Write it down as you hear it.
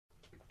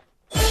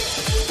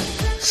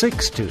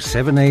6 to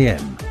 7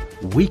 a.m.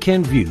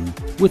 Weekend View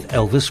with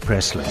Elvis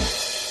Presley.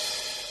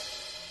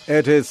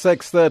 It is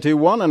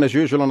 6:31, and as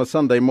usual on a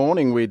Sunday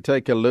morning, we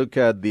take a look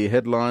at the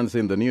headlines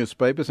in the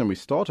newspapers, and we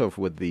start off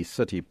with the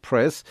City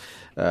Press,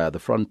 the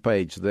front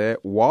page there.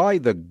 Why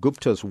the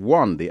Guptas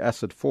won. The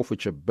asset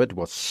forfeiture bid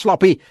was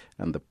sloppy,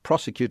 and the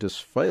prosecutors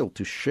failed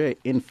to share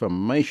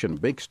information.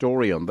 Big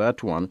story on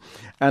that one.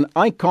 An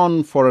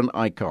icon for an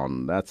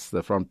icon. That's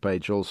the front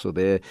page also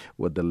there,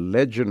 with the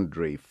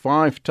legendary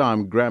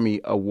 5-time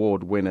Grammy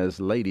Award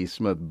winners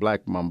Ladysmith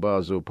Black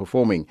Mambazo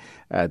performing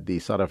at the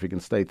South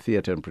African State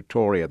Theatre in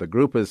Pretoria. The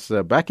group is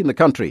back in the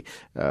country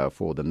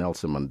for the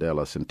Nelson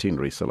Mandela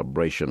centenary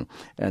celebration.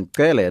 And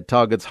Kele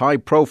targets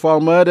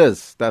high-profile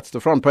murders. That's the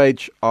front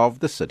page of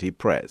the City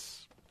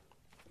Press.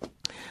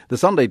 The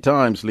Sunday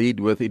Times lead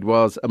with, "It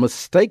was a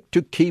mistake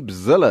to keep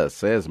Zille,"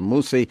 says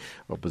Musi.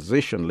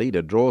 Opposition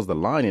leader draws the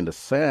line in the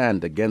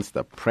sand against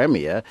the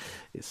Premier.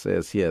 It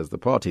says here, as the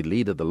party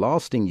leader, the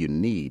last thing you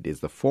need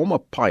is the former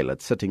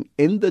pilot sitting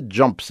in the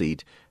jump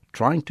seat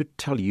trying to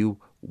tell you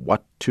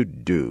what to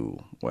do.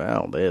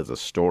 Well, there's a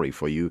story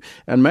for you.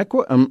 And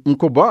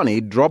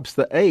Mkhwebane drops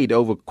the aid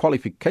over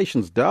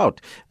qualifications doubt.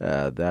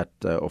 That,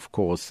 of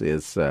course,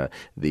 is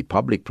the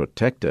public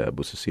protector,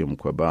 Busisiwe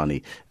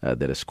Mkhwebane,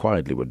 that has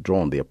quietly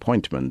withdrawn the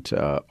appointment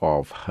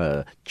of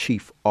her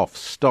chief of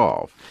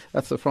staff.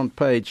 That's the front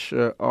page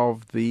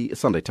of the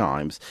Sunday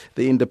Times.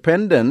 The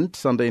Independent,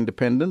 Sunday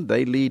Independent,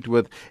 they lead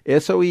with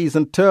SOEs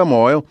in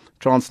turmoil.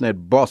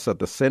 Transnet boss at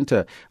the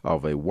centre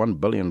of a 1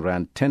 billion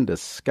rand tender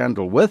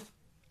scandal with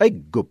a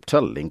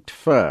Gupta-linked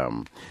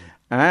firm.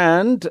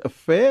 And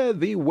fare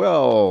thee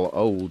well,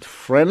 old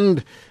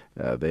friend.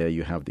 There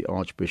you have the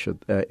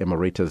Archbishop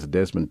Emeritus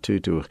Desmond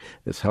Tutu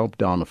is helped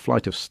down a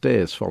flight of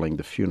stairs following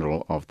the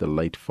funeral of the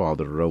late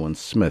Father Rowan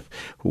Smith,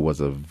 who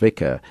was a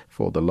vicar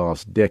for the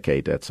last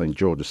decade at St.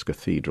 George's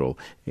Cathedral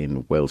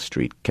in Wells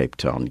Street, Cape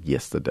Town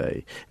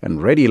yesterday.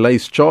 And Reddy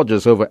lays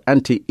charges over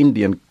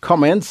anti-Indian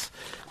comments.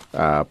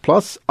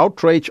 Plus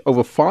outrage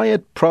over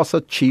fired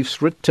PRASA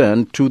chief's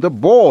return to the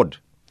board.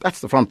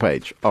 That's the front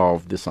page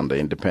of the Sunday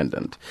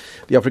Independent.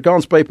 The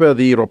Afrikaans paper,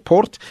 the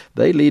Rapport,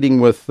 they leading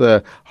with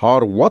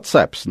haar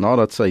WhatsApps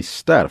nadat sy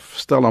sterf.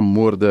 Stella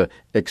Moorde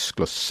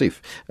exclusief.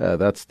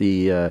 That's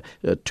the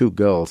 2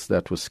 girls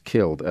that was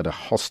killed at a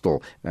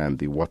hostel, and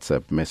the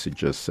WhatsApp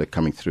messages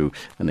coming through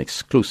an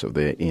exclusive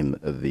there in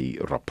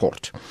the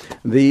Rapport.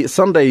 The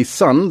Sunday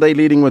Sun, they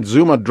leading with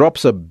Zuma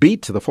drops a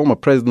beat. The former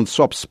president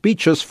swaps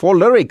speeches for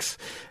lyrics.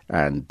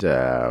 And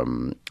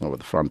over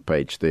the front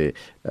page there,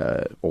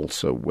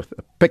 also with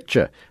a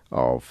picture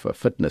of a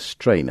fitness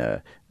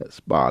trainer,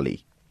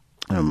 Bali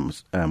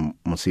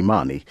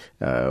Mosimane,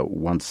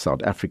 wants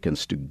South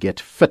Africans to get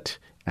fit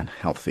and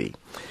healthy.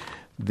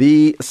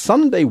 The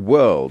Sunday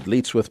World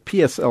leads with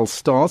PSL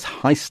stars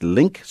heist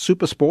link.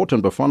 Supersport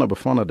and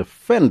Bafana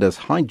defenders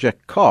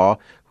hijacked car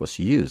was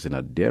used in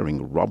a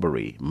daring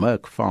robbery.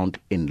 Merck found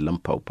in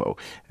Limpopo.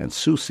 And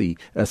Sissy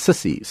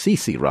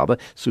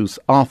sues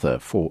Arthur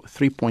for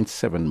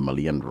 3.7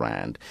 million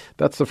rand.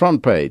 That's the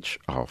front page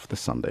of the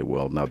Sunday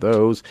World. Now,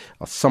 those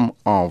are some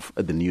of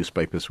the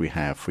newspapers we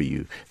have for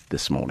you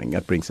this morning.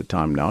 That brings the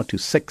time now to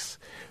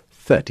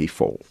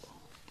 6:34.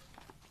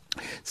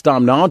 It's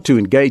time now to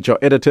engage our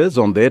editors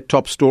on their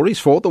top stories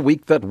for the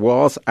week that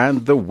was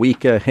and the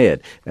week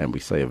ahead. And we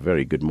say a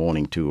very good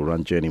morning to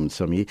Ranjeni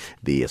Msami,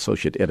 the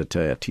associate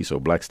editor at Tiso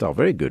Blackstar.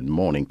 Very good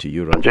morning to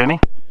you, Ranjeni.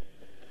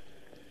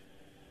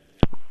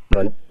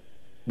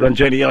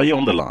 Ranjeni, are you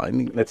on the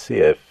line? Let's see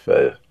if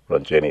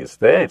Ranjeni is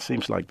there. It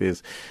seems like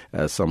there's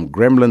some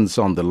gremlins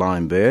on the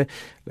line there.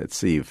 Let's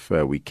see if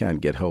we can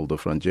get hold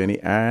of Ranjeni.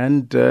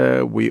 And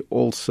we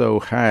also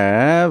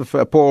have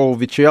Paul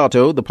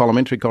Viciato, the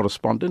parliamentary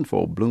correspondent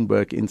for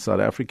Bloomberg in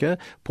South Africa.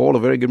 Paul, a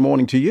very good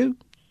morning to you.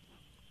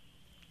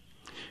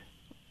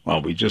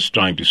 Well, we're just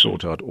trying to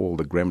sort out all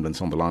the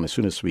gremlins on the line. As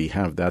soon as we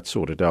have that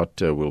sorted out,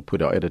 we'll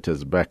put our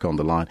editors back on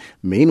the line.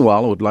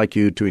 Meanwhile, I would like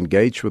you to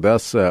engage with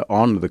us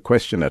on the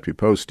question that we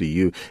posed to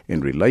you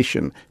in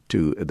relation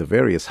to the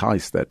various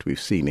heists that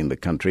we've seen in the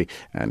country.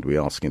 And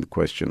we're asking the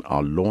question,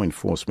 are law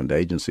enforcement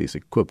agencies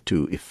equipped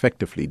to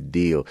effectively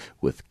deal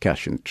with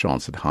cash in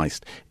transit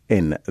heist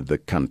in the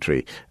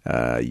country?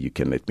 You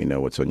can let me know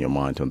what's on your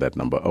mind on that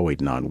number,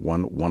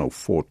 0891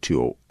 104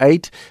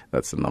 208.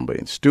 That's the number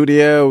in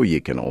studio.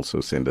 You can also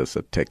send us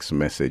a text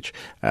message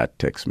at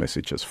text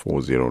messages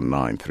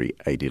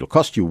 40938. It'll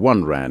cost you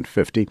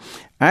R1.50.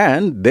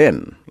 And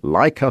then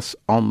like us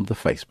on the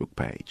Facebook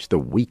page, The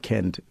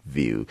Weekend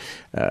View.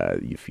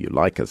 If you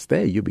like us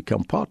there, you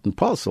become part and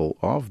parcel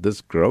of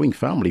this growing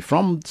family.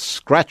 From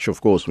scratch,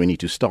 of course, we need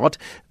to start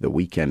The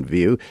Weekend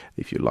View.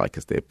 If you like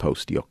us there,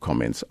 post your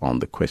comments on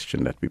the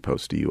question that we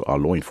pose to you. Are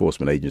law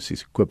enforcement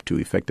agencies equipped to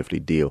effectively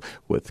deal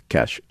with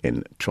cash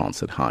in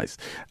transit heists?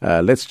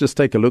 Let's just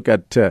take a look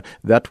at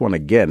that one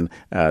again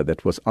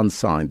that was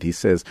unsigned. He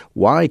says,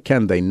 why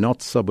can they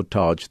not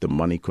sabotage the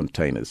money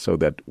containers so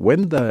that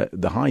when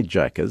the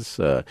hijackers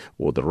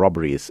or the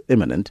robbery is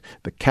imminent,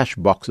 the cash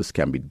boxes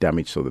can be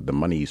damaged so that the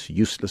money is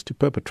useless to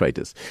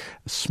perpetrators?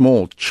 A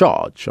small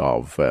charge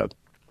of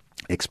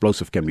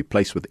Explosive can be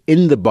placed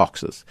within the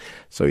boxes,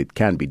 so it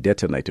can be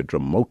detonated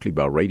remotely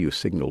by radio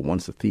signal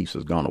once the thief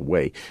has gone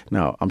away.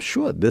 Now, I'm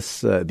sure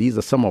these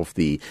are some of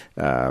the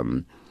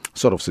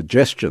sort of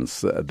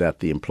suggestions that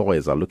the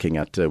employers are looking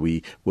at.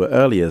 We were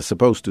earlier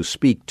supposed to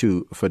speak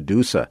to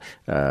Fedusa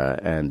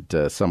and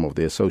some of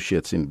the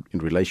associates in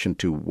relation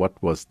to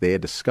what was their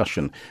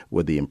discussion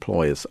with the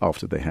employers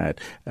after they had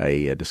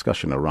a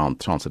discussion around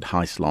transit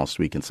heist last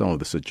week and some of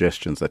the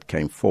suggestions that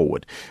came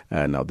forward.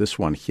 Now, this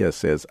one here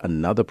says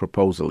another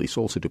proposal is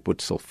also to put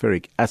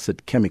sulfuric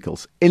acid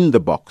chemicals in the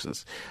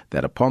boxes,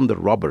 that upon the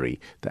robbery,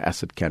 the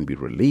acid can be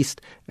released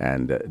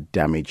and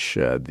damage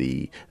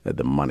the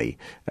money.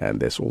 And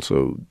there's also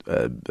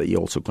he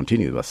also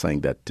continued by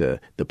saying that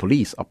the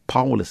police are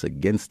powerless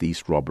against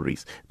these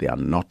robberies. There are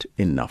not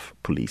enough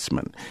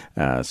policemen.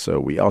 So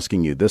we're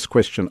asking you this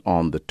question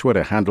on the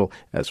Twitter handle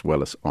as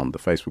well as on the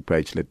Facebook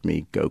page. Let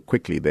me go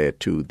quickly there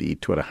to the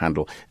Twitter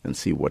handle and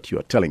see what you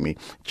are telling me.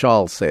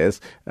 Charles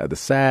says, the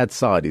sad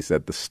side is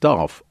that the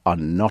staff are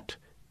not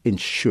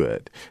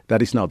insured.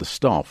 That is now the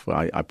staff.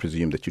 I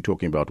presume that you're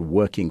talking about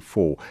working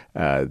for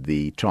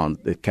the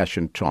cash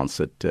and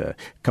transit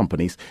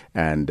companies.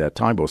 And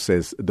Taibo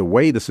says the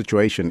way the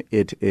situation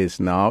it is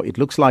now, it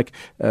looks like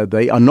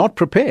they are not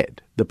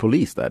prepared. The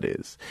police, that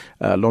is.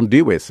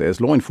 Londiwe says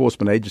law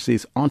enforcement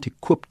agencies aren't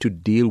equipped to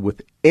deal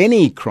with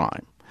any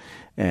crime.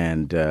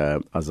 And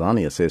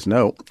Azania says,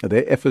 no,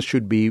 their efforts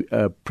should be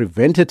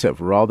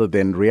preventative rather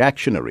than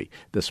reactionary.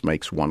 This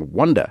makes one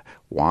wonder,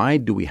 why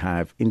do we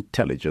have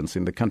intelligence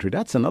in the country?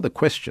 That's another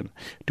question.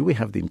 Do we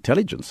have the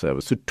intelligence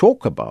service to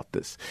talk about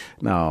this?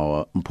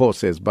 Now, Mpo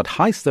says, but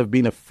heists have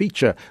been a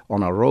feature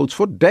on our roads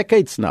for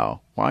decades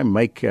now. Why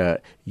make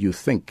you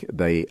think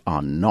they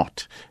are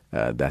not?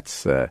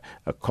 That's a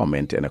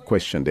comment and a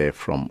question there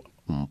from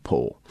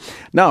Paul.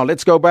 Now,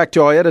 let's go back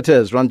to our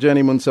editors.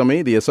 Ranjeni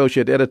Munsami, the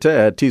associate editor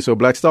at Tiso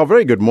Blackstar.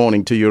 Very good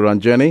morning to you,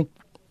 Ranjeni.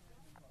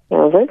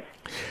 Elvis.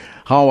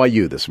 How are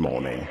you this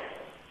morning?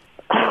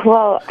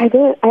 Well, I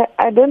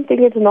don't think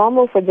it's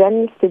normal for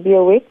journalists to be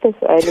awake this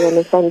early on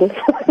a Sunday.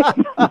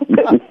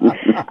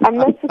 I'm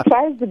not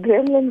surprised the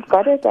gremlins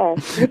got it there.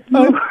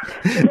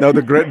 No,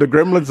 the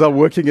gremlins are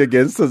working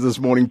against us this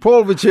morning.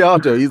 Paul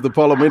Viciato, he's the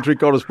parliamentary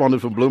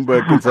correspondent from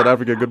Bloomberg in South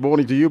Africa. Good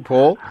morning to you,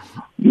 Paul.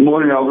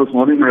 Morning, Elvis.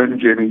 Morning,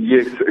 Ranjeni.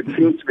 Yes, it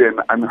seems to be an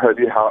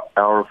unholy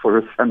hour for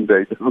a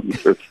Sunday,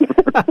 doesn't it?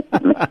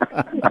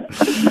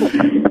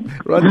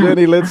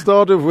 Ranjeni, let's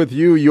start off with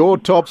you. Your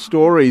top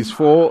stories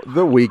for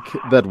the week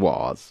that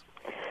was.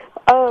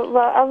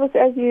 Well, Elvis,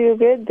 as you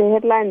read the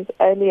headlines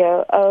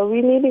earlier,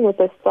 we're leading with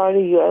a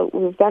story.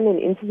 We've done an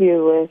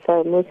interview with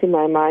Mmusi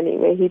Maimane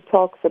where he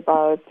talks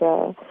about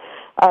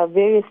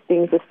various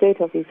things, the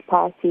state of his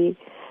party.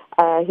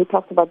 He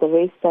talks about the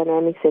race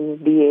dynamics in the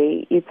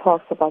DA. He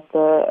talks about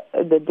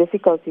the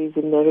difficulties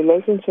in the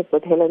relationship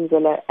with Helen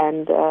Zille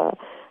and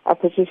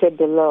Patricia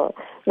de Lille.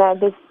 Now,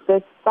 this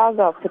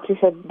saga of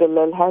Patricia de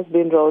Lille has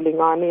been rolling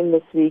on in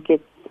this week.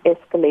 It's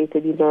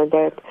escalated,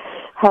 that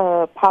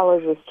her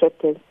powers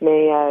restricted.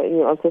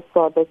 You also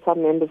saw that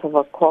some members of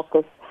her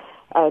caucus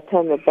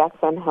turned their backs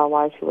on her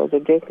while she was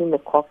addressing the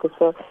caucus.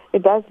 So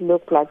it does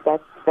look like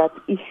that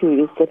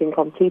issue is getting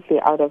completely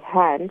out of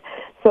hand.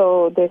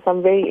 So there's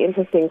some very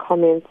interesting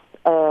comments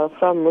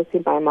from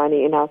Mmusi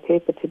Maimane in our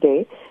paper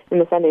today, in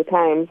the Sunday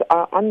Times,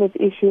 on this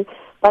issue.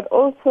 But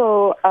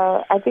also,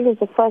 I think it's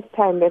the first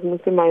time that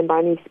Mmusi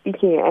Maimane is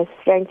speaking as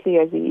frankly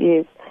as he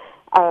is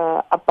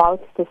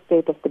about the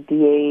state of the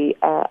DA,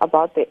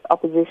 about the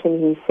opposition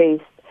he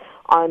faced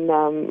on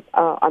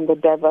the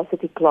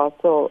diversity clause,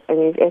 so in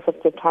his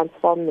efforts to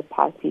transform the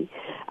party.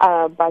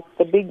 But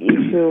the big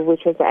issue,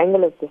 which was the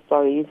angle of the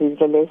story, is his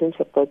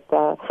relationship with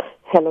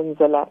Helen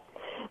Zille.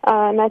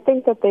 And I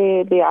think that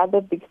the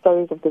other big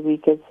stories of the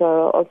week is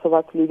also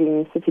what's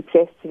leading City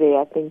Press today.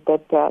 I think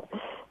that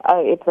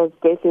it was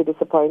greatly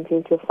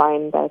disappointing to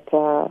find that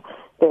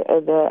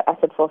the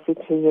asset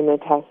forfeiture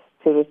unit has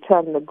to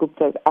return the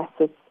Gupta's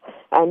assets,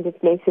 and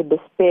it makes you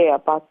despair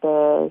about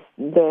the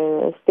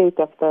state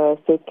of the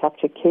state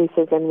capture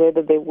cases and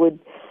whether they would,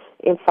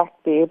 in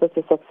fact, be able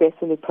to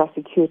successfully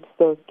prosecute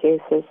those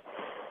cases.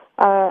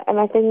 And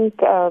I think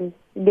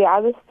the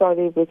other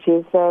story, which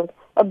is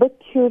a bit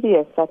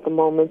curious at the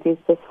moment, is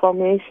this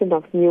formation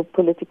of new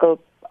political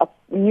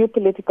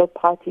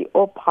party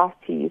or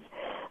parties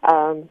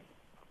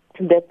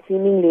that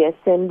seemingly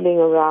assembling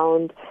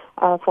around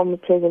former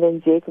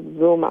President Jacob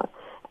Zuma.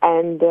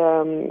 And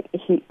at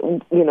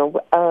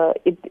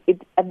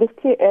this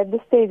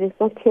stage, it's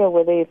not clear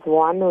whether it's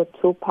one or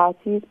two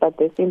parties, but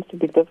there seems to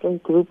be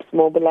different groups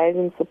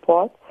mobilizing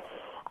support.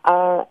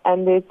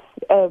 And it's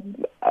there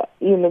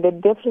are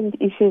different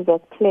issues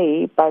at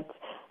play, but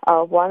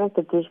one of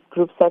the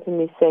groups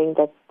certainly saying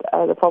that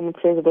the former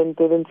president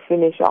didn't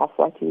finish off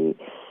what he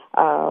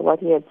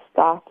had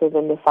started,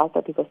 and they felt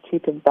that he was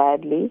treated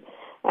badly.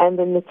 And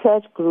then the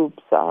church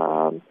groups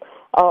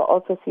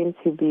also seem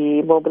to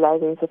be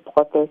mobilizing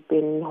support. They've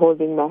been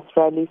holding mass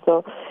rallies.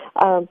 So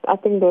I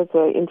think those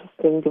are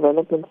interesting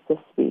developments this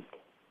week.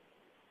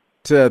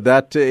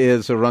 That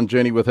is a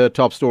Ranjeni with her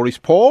top stories.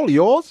 Paul,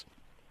 yours?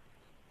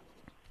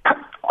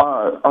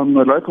 on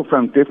the local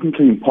front,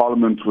 definitely in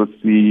Parliament with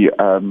the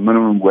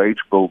minimum wage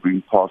bill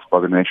being passed by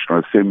the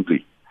National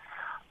Assembly.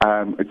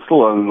 It's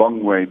still a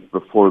long way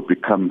before it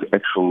becomes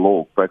actual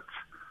law, but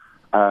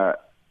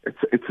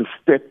it's a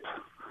step.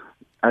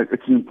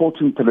 It's an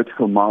important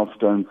political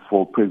milestone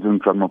for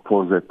President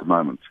Ramaphosa at the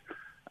moment.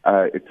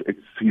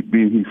 It's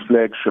been his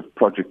flagship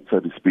project, so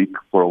to speak,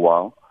 for a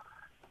while.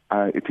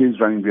 It is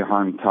running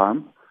behind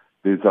time.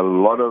 There's a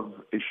lot of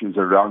issues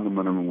around the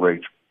minimum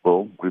wage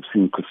bill. We've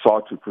seen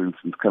COSATU, for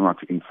instance, come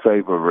out in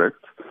favor of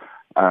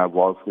it,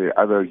 whilst there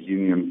are other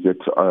unions that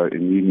are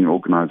in union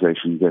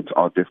organizations that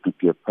are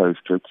definitely opposed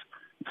to it,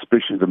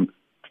 especially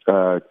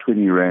the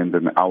 20 Rand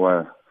an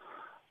hour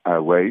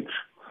wage.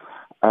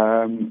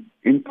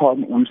 In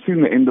Parliament, we've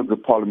seen the end of the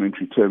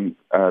parliamentary term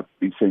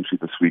essentially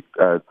this week.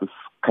 This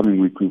coming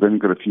week, we've only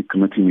got a few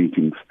committee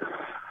meetings.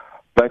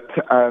 But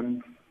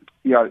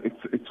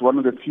it's one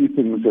of the few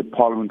things that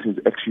Parliament has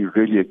actually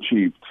really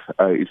achieved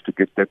is to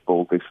get that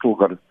bill. They've still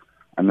got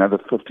another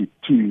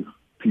 52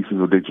 pieces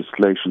of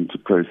legislation to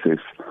process.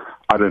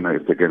 I don't know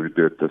if they're going to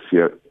do it this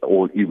year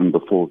or even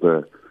before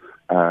the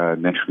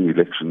national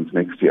elections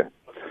next year.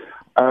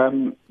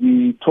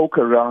 The talk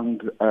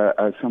around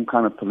some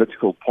kind of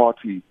political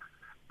party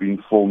being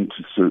formed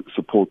to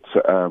support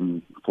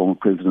former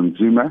President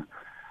Zuma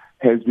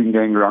has been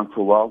going around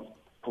for a while.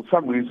 For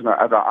some reason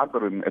or other, I've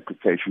got an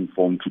application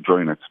form to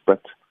join it,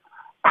 but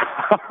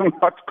I'm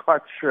not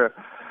quite sure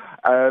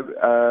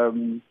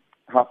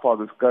how far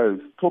this goes.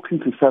 Talking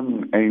to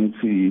some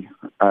ANC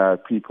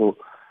people,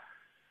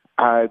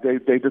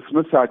 they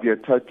dismiss the idea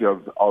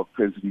totally of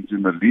President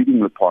Zuma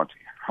leaving the party.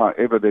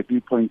 However, they do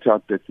point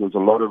out that there was a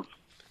lot of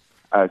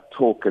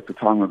talk at the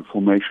time of the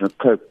formation of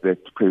COPE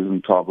that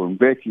President Thabo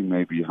Mbeki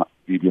may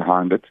be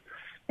behind it.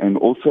 And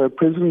also,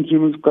 President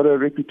Zuma's got a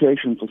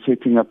reputation for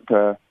setting up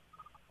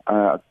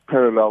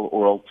parallel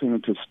or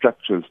alternative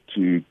structures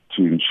to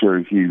ensure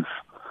his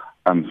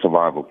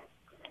survival.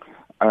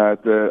 On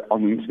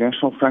the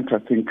international front, I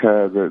think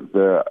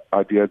the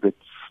idea that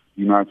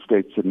the United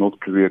States and North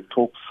Korea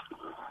talks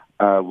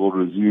will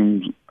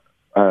resume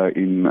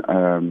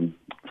in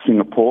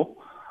Singapore.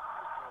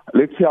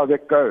 Let's see how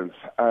that goes.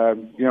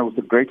 With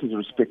the greatest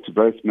respect to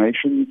both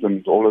nations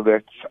and all of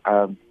that,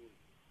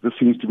 this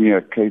seems to be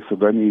a case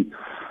of only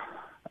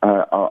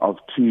of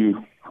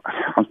two,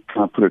 how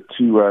can I put it,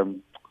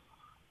 two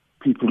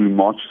people who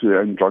march to their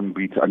own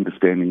drumbeat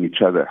understanding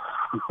each other.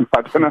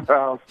 I don't know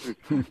how else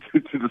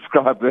to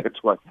describe that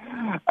one.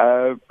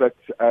 But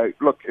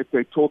look, if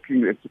they're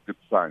talking, it's a good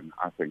sign,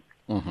 I think.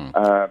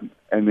 Mm-hmm.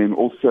 And then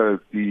also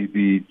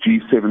the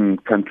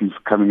G7 countries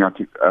coming out,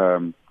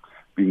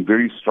 being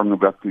very strong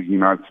about the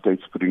United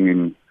States putting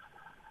in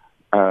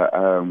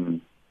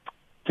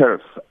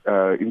tariffs,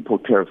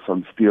 import tariffs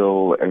on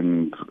steel,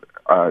 and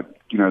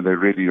they're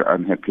really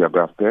unhappy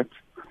about that.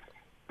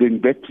 Then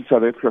back to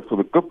South Africa for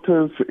the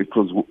Guptas, it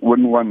was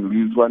win one,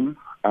 lose one.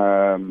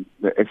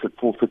 The asset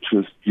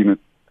forfeitures unit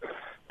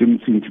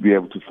didn't seem to be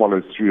able to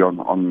follow through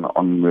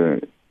on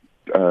the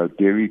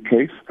dairy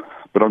case.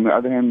 But on the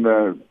other hand,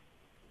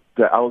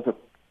 the hours are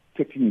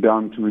ticking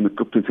down to when the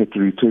Guptas had to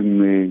return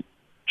their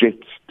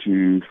jets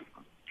to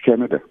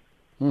Canada.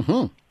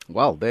 Mm-hmm.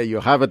 Well, there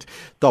you have it.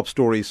 Top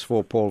stories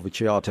for Paul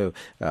Vicciato,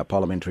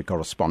 parliamentary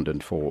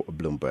correspondent for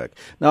Bloomberg.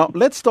 Now,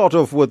 let's start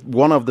off with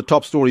one of the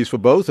top stories for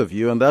both of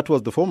you, and that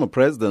was the former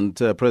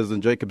president,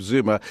 President Jacob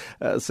Zuma,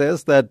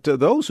 says that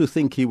those who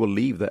think he will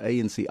leave the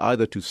ANC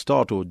either to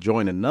start or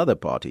join another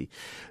party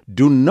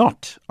do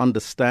not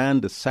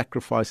understand the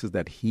sacrifices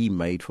that he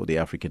made for the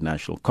African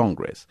National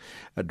Congress.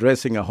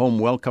 Addressing a home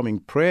welcoming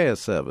prayer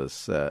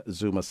service,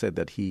 Zuma said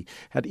that he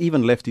had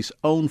even left his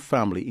own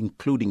family,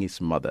 including his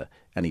mother,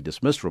 and he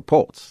dismissed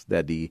reports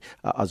that the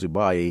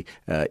Azubai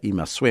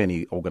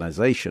Imasweni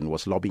organization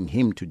was lobbying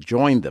him to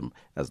join them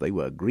as they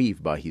were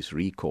aggrieved by his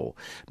recall.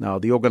 Now,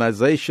 the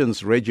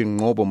organization's Regin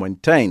Ngobo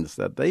maintains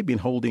that they've been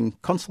holding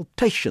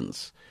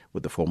consultations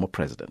with the former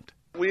president.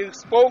 We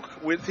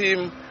spoke with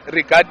him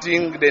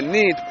regarding the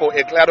need for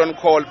a clarion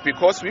call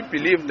because we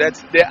believe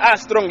that there are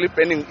strongly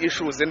pending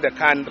issues in the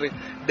country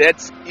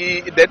that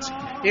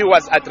he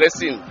was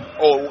addressing,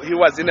 or he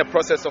was in a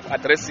process of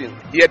addressing,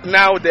 yet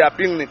now they are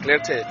being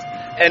neglected.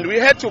 And we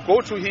had to go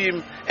to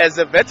him as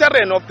a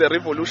veteran of the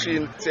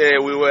revolution.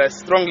 We were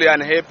strongly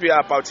unhappy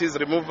about his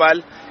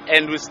removal,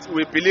 and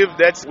we believe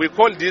that we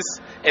call this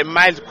a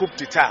mild coup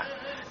d'etat.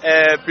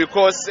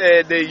 Because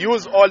they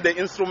use all the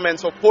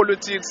instruments of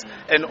politics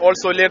and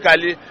also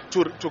legally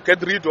to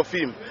get rid of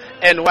him.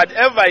 And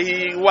whatever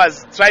he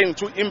was trying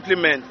to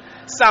implement,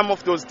 some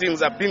of those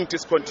things are being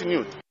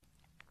discontinued.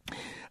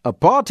 A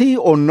party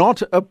or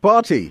not a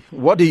party?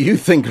 What do you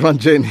think,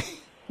 Ranjeni?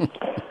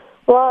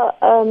 Well,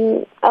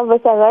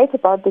 I write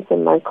about this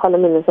in my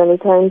column in the Sunday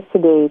Times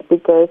today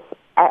because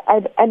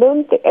I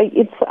don't think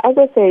it's, as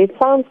I say, it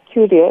sounds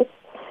curious,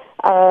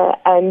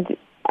 and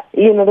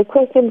the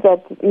questions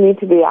that need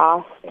to be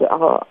asked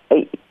are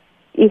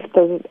if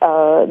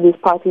these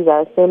parties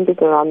are assembling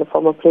around the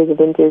former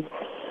president is,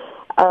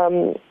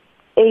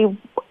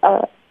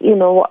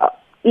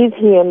 is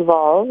he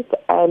involved?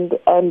 And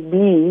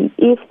B,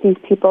 if these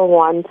people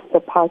want the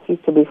party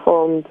to be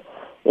formed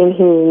in his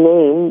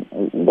name,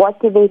 what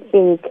do they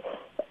think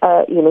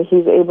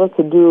he's able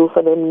to do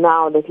for them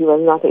now that he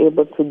was not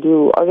able to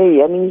do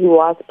already? I mean, he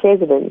was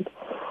president,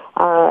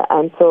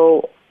 and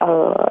so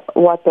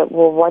what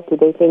do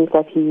they think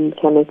that he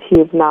can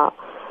achieve now?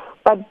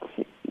 But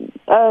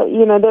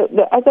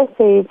as I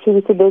say,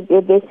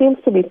 there seems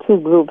to be two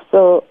groups.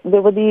 So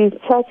there were these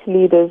church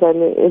leaders,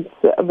 and it's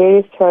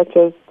various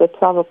churches: the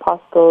 12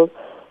 Apostles,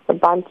 the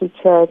Bantu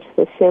Church,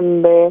 the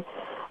Shembe,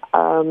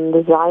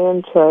 the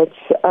Zion Church.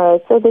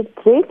 So there's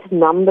great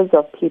numbers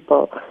of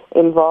people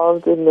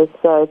involved in this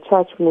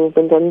church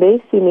movement, and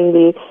they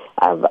seemingly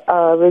have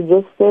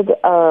registered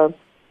a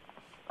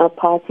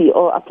party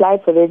or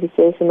applied for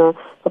registration of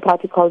a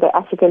party called the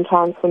African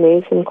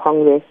Transformation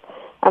Congress.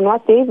 And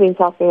what they've been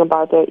talking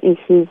about are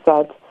issues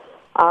that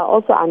are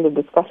also under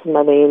discussion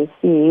by the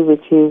ANC,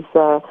 which is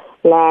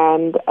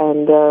land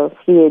and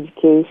free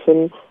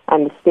education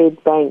and the state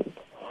bank.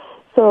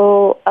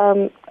 So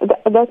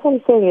that's what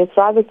I'm saying. It's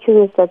rather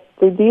curious that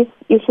these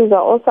issues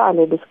are also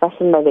under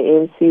discussion by the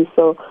ANC.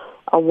 So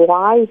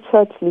why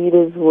church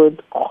leaders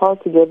would call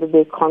together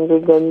their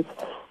congregants.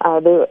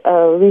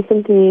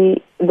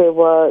 Recently, there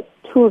were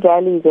 2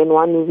 rallies in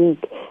 1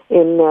 week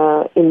in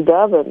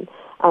Durban.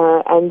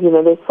 And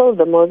they filled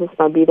the Moses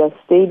Mabhida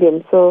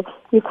Stadium, so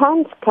you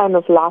can't kind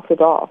of laugh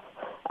it off.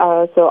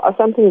 So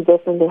something is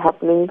definitely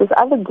happening. This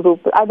other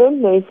group, I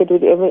don't know if it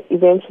would ever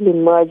eventually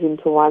merge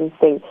into one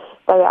thing,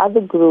 but the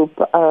other group,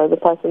 the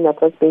person that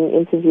was being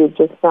interviewed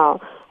just now,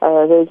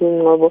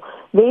 Regine Ngobo,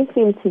 they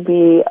seem to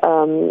be,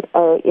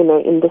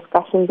 in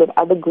discussions with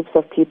other groups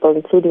of people,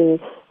 including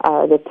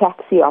the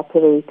taxi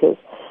operators.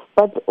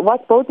 But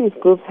what both these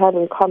groups have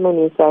in common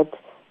is that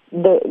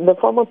the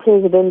former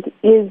president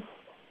is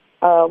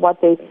what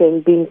they say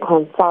being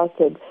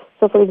consulted.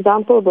 So, for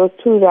example, those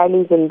 2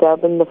 rallies in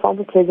Durban, the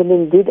former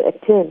president did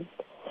attend.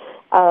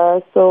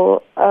 What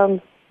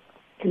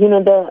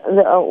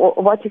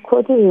you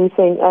quoted him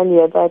saying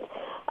earlier that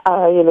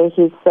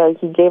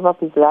he gave up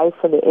his life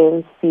for the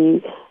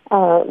ANC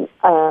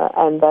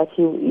and that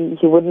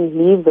he wouldn't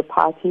leave the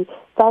party.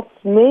 That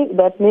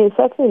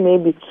certainly may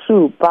be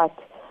true, but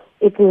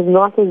it is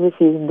not as if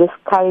he's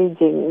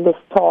discouraging this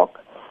talk.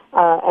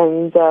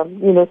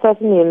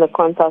 Certainly in the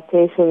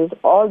consultations,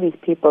 all these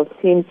people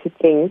seem to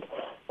think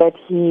that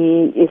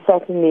he is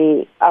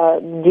certainly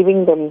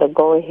giving them the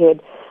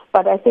go-ahead.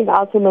 But I think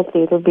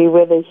ultimately it will be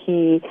whether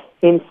he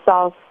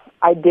himself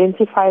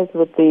identifies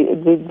with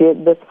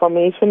this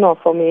formation or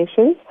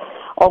formations,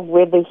 or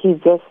whether he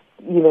just,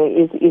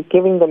 is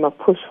giving them a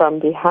push from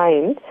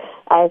behind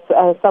as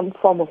some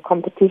form of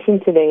competition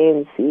to the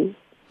ANC.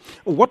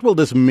 What will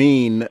this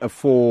mean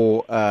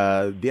for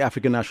the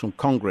African National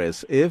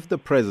Congress if the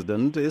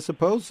president is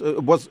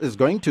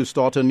going to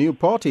start a new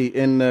party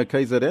in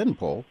KZN,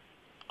 Paul?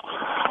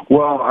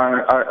 Well,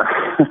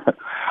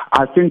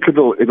 I think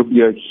it'll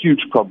be a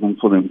huge problem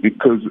for them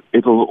because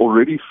it'll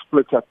already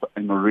split up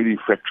an already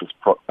fractious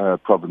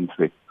province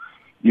there.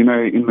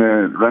 In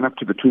the run-up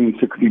to the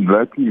 2016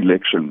 local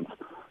elections,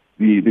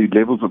 the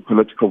levels of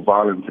political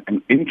violence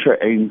and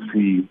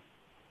intra-ANC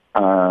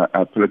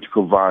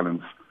political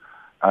violence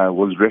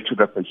was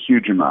ratcheted up a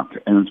huge amount,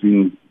 and it's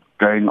been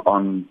going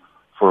on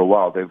for a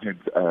while. They've had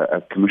a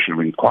commission of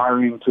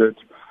inquiry into it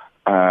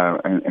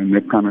and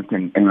that kind of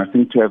thing. And I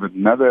think to have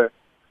another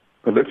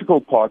political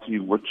party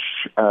which,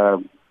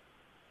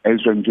 as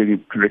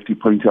Ranjeni correctly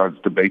pointed out, is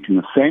debating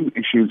the same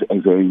issues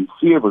as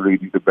ANC have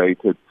already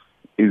debated,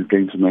 is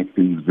going to make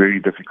things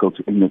very difficult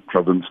in the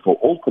province for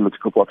all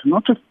political parties,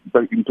 not just,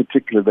 but in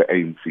particular the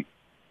ANC.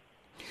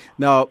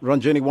 Now,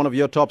 Ranjeni, one of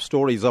your top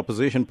stories,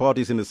 opposition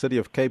parties in the City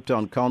of Cape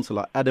Town Council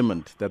are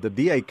adamant that the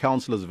DA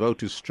councillors' vote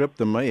to strip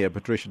the mayor,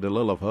 Patricia de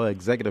Lille, of her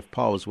executive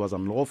powers was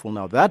unlawful.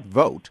 Now, that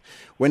vote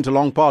went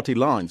along party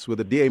lines, with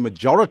the DA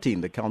majority in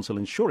the council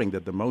ensuring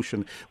that the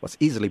motion was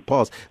easily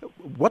passed.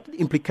 What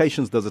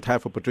implications does it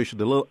have for Patricia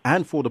de Lille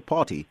and for the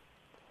party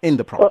in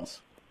the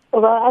province?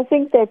 Well, I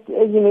think that,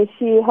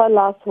 her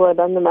last word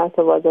on the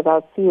matter was that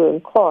I'll see you in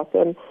court.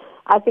 And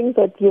I think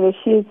that,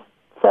 she's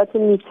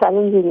certainly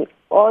challenging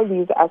all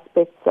these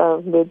aspects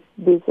with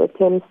these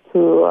attempts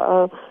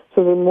to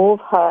remove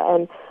her.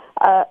 And,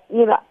 I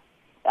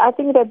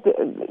think that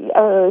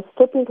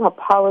stripping her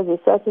powers is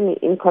certainly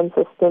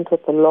inconsistent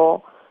with the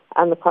law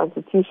and the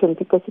Constitution,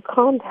 because you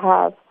can't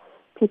have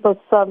people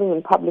serving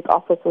in public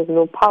office with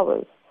no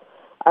powers.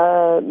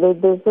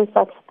 There's no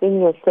such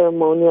thing as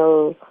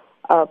ceremonial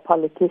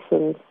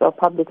politicians or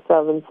public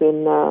servants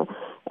in our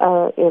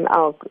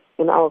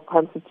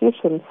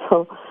Constitution.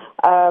 So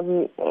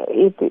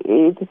it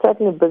is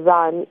certainly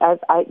bizarre.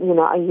 I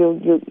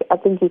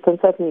think you can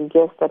certainly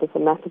guess that if a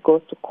matter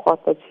goes to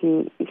court, that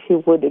she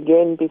would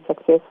again be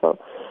successful.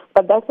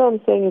 But that's what I'm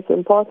saying. It's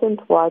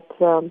important what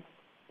Mmusi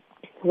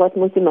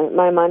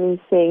Maimane is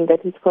saying,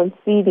 that he's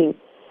conceding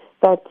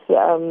that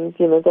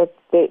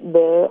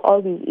that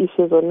all these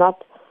issues were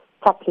not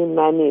properly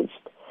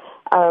managed.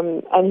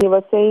 And he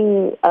was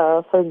saying,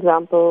 for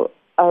example,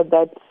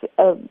 that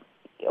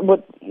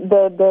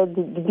the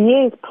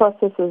DA's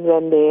processes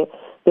and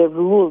their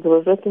rules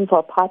were written for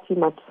a party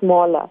much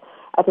smaller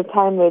at a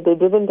time where they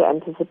didn't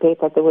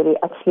anticipate that they would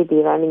actually be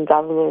running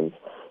governments.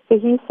 So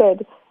he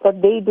said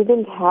that they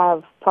didn't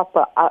have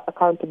proper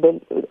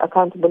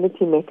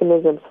accountability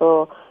mechanisms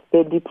for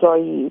their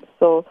deployees.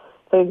 So,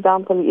 for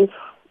example, if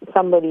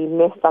somebody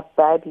messed up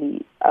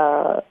badly,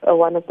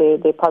 one of their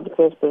public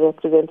affairs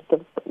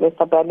representatives messed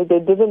up badly, they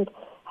didn't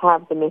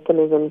have the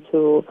mechanism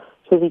to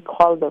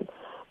recall them.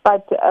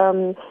 But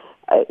I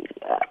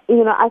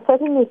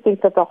certainly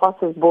think that the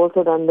horse is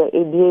bolted on the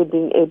ADA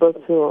being able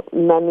to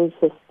manage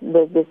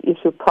this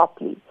issue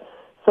properly.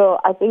 So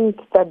I think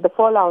that the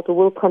fallout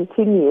will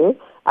continue,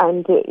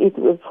 and it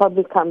will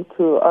probably come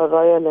to a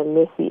royal and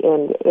messy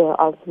end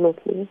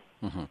ultimately.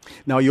 Mm-hmm.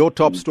 Now, your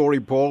top story,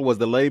 Paul, was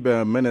the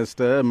Labour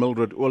Minister,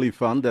 Mildred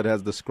Oliphant, that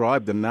has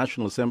described the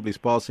National Assembly's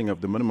passing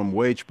of the minimum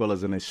wage bill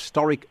as an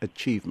historic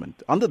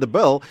achievement. Under the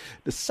bill,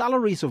 the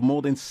salaries of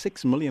more than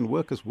 6 million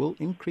workers will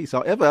increase.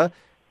 However,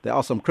 there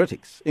are some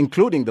critics,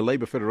 including the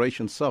Labour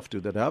Federation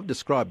SAFTU, that have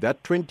described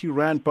that 20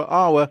 rand per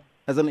hour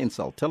as an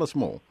insult. Tell us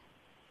more.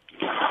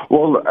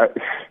 Well,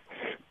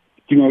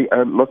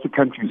 lots of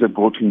countries have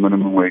brought in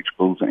minimum wage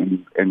bills,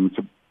 and it's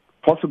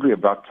possibly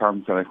about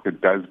time South Africa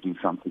does do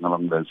something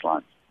along those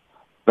lines.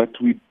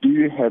 But we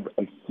do have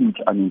a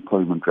huge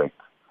unemployment rate.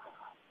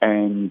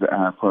 And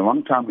for a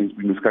long time there's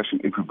been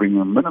discussion, if we bring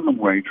a minimum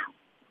wage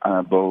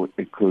bill,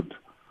 it could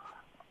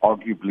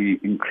arguably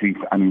increase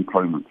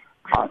unemployment.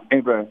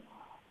 However,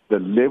 the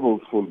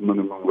levels for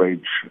minimum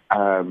wage,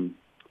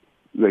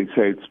 they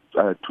say it's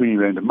 20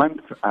 rand a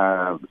month,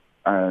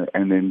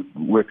 and then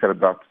work at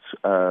about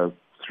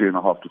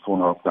 3,500 to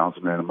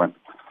 4,500 rand a month.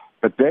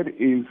 But that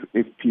is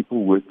if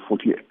people work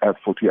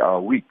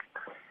 40-hour week.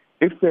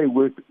 If they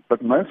work,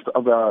 but most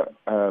of our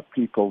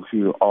people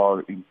who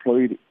are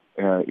employed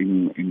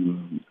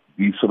in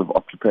these sort of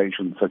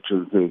occupations, such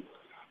as the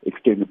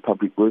Extended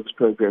Public Works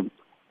Program,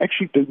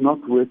 actually do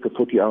not work a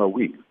 40-hour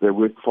week. They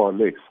work far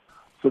less.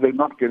 So they're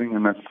not getting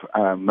enough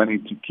money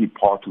to keep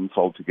heart and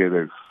soul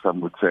together,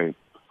 some would say.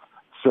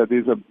 So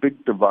there's a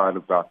big divide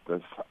about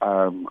this.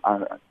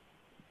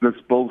 This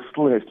bill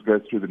still has to go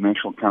through the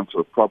National Council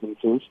of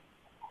Provinces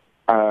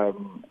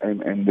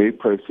and their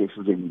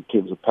processes in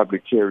terms of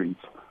public hearings.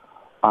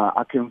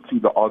 I can see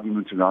the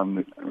arguments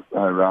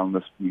around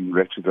this being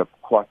ratcheted up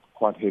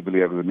quite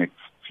heavily over the next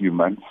few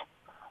months.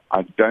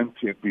 I don't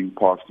see it being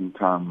passed in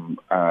time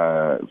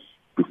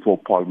before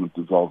Parliament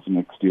dissolves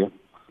next year.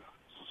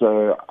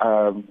 So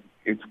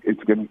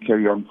it's going to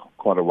carry on for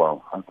quite a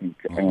while, I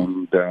think.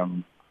 Mm-hmm.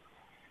 And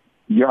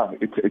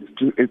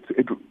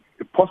it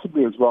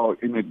possibly as well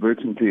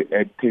inadvertently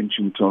add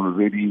tension to an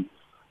already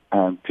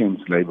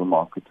tense labour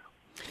market.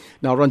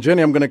 Now,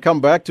 Ranjeni, I'm going to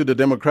come back to the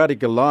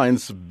Democratic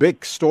Alliance.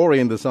 Big story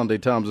in the Sunday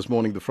Times this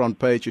morning, the front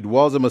page. It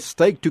was a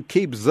mistake to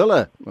keep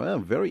Zille. Well,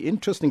 very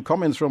interesting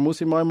comments from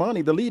Mmusi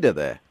Maimane, the leader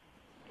there.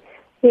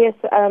 Yes,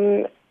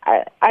 I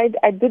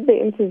did the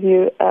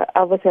interview,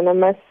 Elvis, and I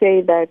must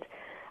say that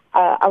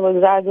I was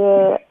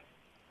rather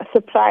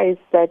surprised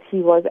that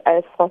he was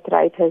as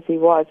forthright as he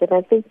was. And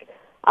I think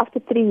after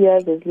 3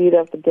 years as leader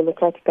of the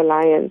Democratic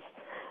Alliance,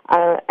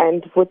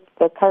 and with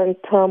the current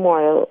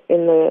turmoil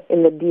in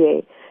the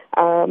DA,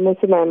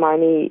 Mmusi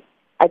Maimane,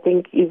 I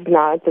think, is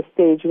now at the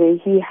stage where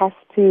he has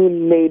to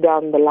lay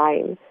down the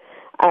line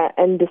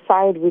and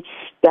decide which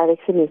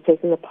direction he's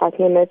taking the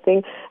party. And I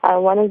think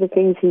one of the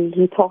things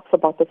he talks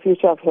about the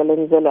future of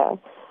Helen Zille,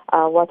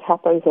 what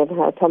happens when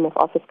her term of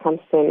office comes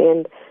to an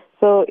end.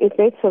 So it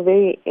makes a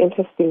very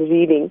interesting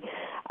reading.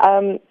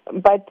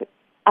 But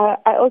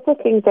I also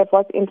think that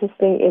what's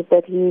interesting is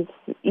that he's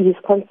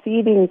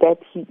conceding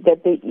that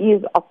there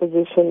is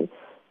opposition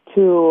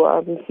to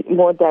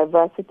more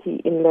diversity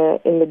in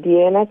the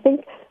DA, and I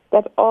think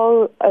that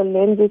all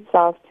lends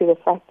itself to the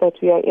fact that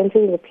we are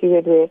entering a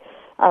period where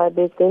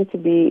there's going to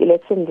be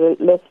election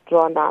lists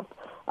drawn up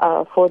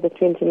for the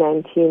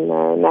 2019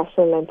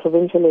 national and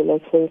provincial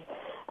elections.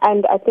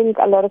 And I think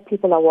a lot of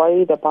people are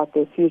worried about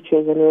their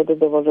futures and whether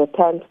they will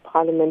return to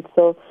Parliament.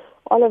 So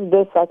all of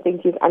this, I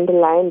think, is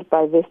underlined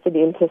by vested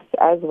interests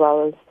as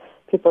well as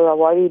people are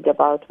worried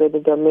about whether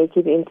they'll make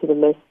it into the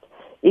list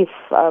if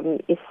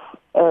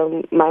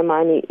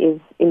Maimane is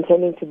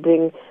intending to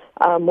bring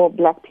more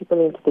black people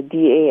into the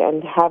DA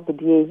and have the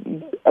DA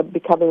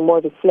becoming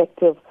more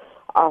reflective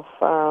of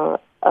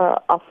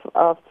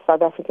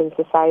South African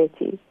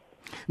society.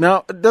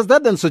 Now, does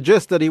that then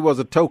suggest that he was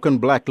a token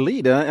black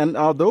leader, and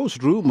are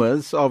those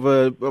rumors of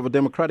a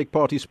Democratic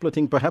Party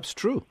splitting perhaps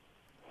true?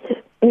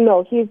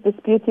 No, he's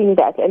disputing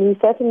that, and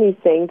he's certainly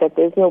saying that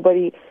there's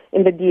nobody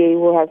in the DA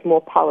who has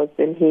more powers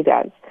than he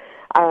does.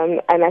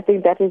 And I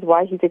think that is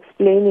why he's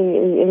explaining,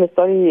 in the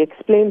story, he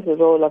explains the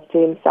role of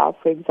James South,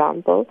 for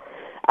example.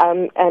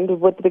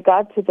 And with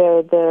regard to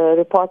the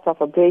reports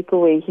of a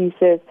breakaway, he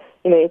says,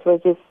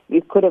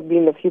 it could have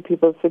been a few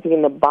people sitting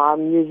in the bar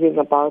musing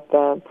about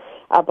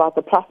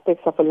the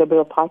prospects of a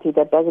Liberal Party.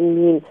 That doesn't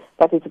mean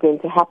that it's going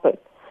to happen.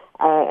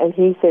 And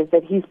he says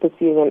that he's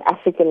pursuing an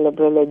African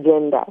liberal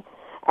agenda.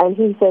 And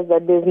he says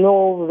that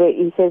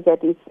he says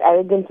that it's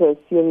arrogant to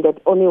assume that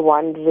only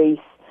one race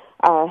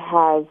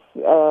owns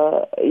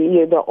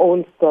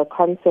the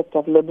concept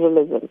of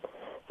liberalism.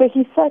 So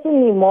he's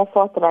certainly more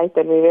forthright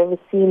than we've ever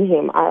seen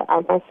him.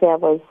 I must say I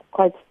was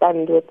quite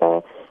stunned with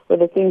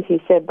the things he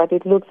said, but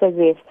it looks as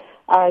if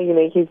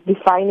he's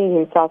defining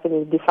himself and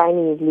he's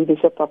defining his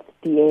leadership of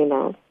the DA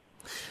now.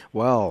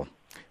 Well,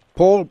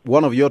 Paul,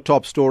 one of your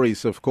top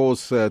stories, of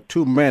course,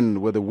 two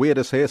men with the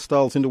weirdest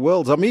hairstyles in the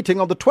world are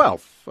meeting on the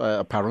 12th,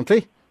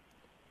 apparently.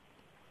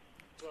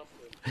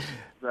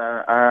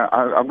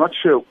 I'm not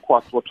sure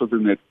quite what was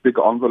in that big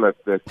envelope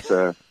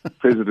that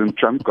President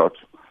Trump got.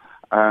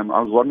 I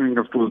was wondering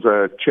if it was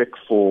a check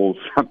for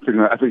something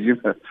or other,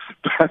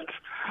 But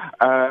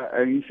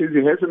he says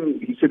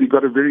he said he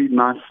got a very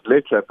nice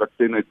letter, but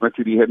then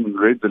admitted he hadn't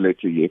read the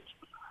letter yet.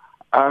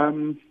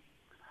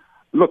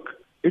 Look,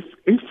 if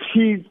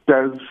he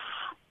does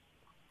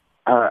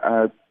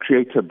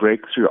create a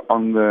breakthrough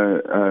on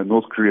the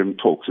North Korean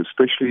talks,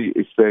 especially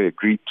if they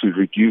agree to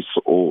reduce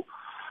or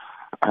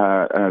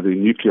the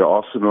nuclear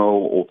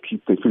arsenal or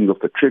keep their finger off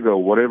the trigger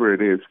or whatever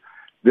it is,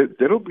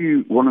 that'll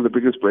be one of the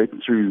biggest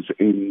breakthroughs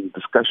in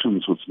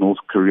discussions with North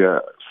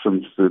Korea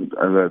since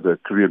the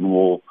Korean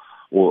War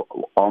or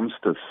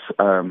armistice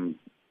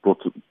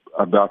brought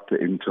about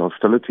the end to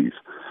hostilities.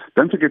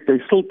 Don't forget,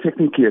 they're still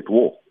technically at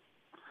war.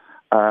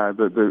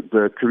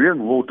 The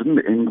Korean War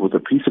didn't end with a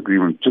peace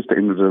agreement, just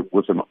ended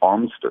with an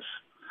armistice.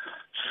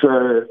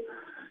 So,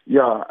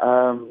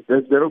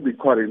 that'll be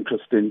quite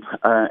interesting.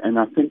 And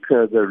I think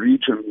the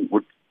region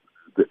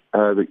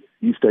the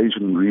East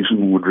Asian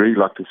region would really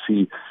like to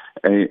see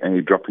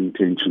a drop in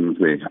tensions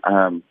there.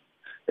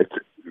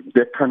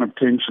 That kind of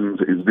tensions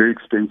is very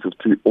expensive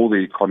to all the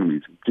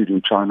economies,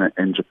 including China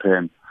and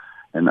Japan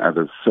and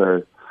others.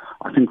 So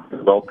I think we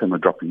welcome a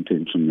drop in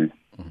tension there.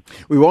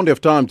 We won't have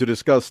time to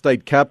discuss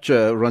state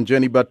capture,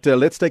 Ranjeni, but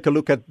let's take a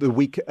look at the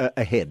week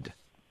ahead.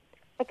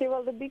 Okay,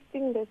 well, the big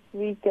thing this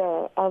week,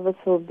 Elvis,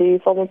 will be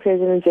former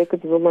President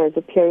Jacob Zuma is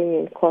appearing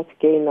in court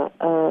again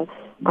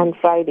on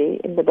Friday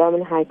in the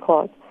Durban High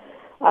Court.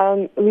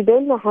 We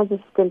don't know how this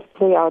is going to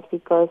play out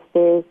because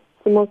there's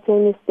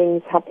simultaneous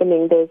things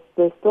happening.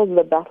 There's still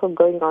the battle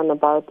going on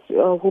about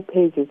who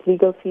pays his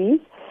legal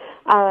fees.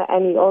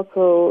 And he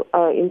also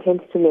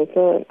intends to make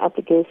an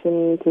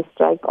application to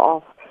strike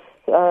off.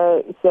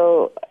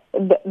 So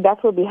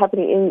that will be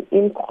happening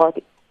in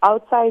court.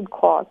 Outside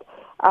court,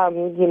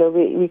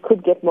 we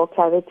could get more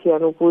clarity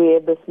on where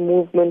this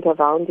movement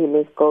around him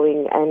is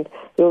going, and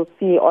we'll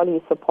see all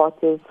his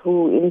supporters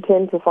who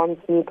intend to form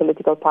this new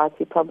political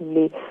party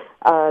probably,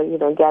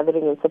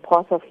 gathering in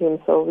support of him.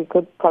 So we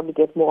could probably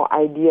get more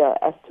idea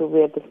as to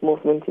where this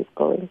movement is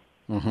going.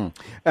 Mm-hmm.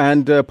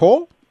 And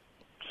Paul?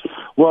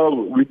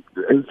 Well,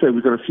 as I say,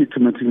 we've got a few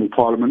committees in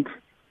Parliament.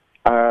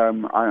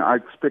 I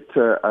expect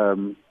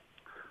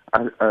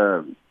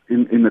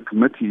in the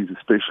committees,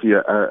 especially,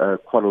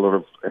 quite a lot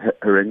of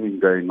haranguing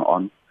going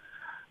on.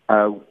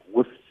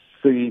 With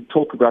the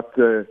talk about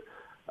the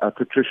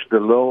Patricia de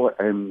Lille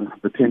and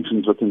the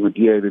tensions within the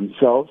DA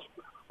themselves,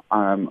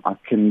 I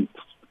can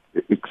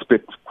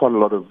expect quite a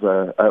lot of,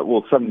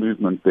 some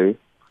movement there.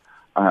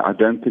 I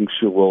don't think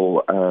she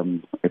will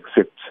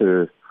accept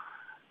her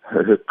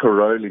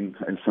caroling,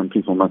 as some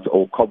people must,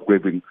 or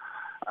cobwebbing,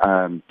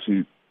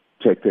 to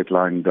take that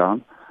lying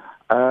down.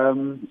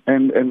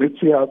 And let's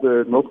see how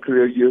the North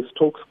Korea-US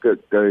talks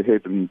go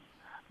ahead, and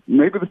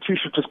maybe the two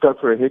should just go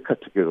for a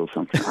haircut together or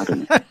something. I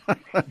don't know.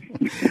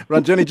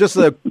 Ranjeni, just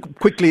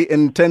quickly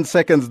in 10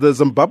 seconds, the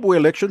Zimbabwe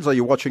elections, are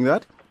you watching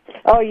that?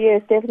 Oh,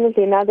 yes,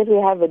 definitely. Now that we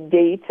have a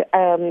date,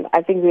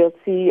 I think we'll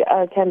see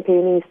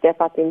campaigning step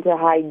up into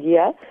high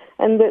gear.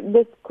 And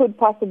this could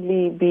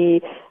possibly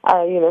be,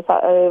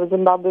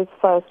 Zimbabwe's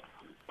first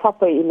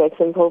proper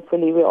elections.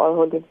 Hopefully, we're all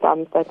holding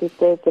thumbs that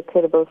it's a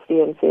credible,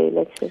 free and fair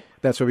election.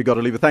 That's where we got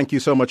to leave it. Thank you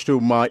so much to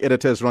my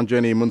editors,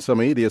 Ranjeni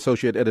Munsami, the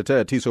associate editor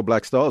at Tiso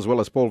Black Star, as well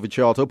as Paul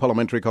Vichato,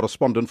 parliamentary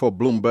correspondent for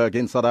Bloomberg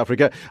in South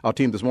Africa. Our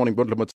team this morning,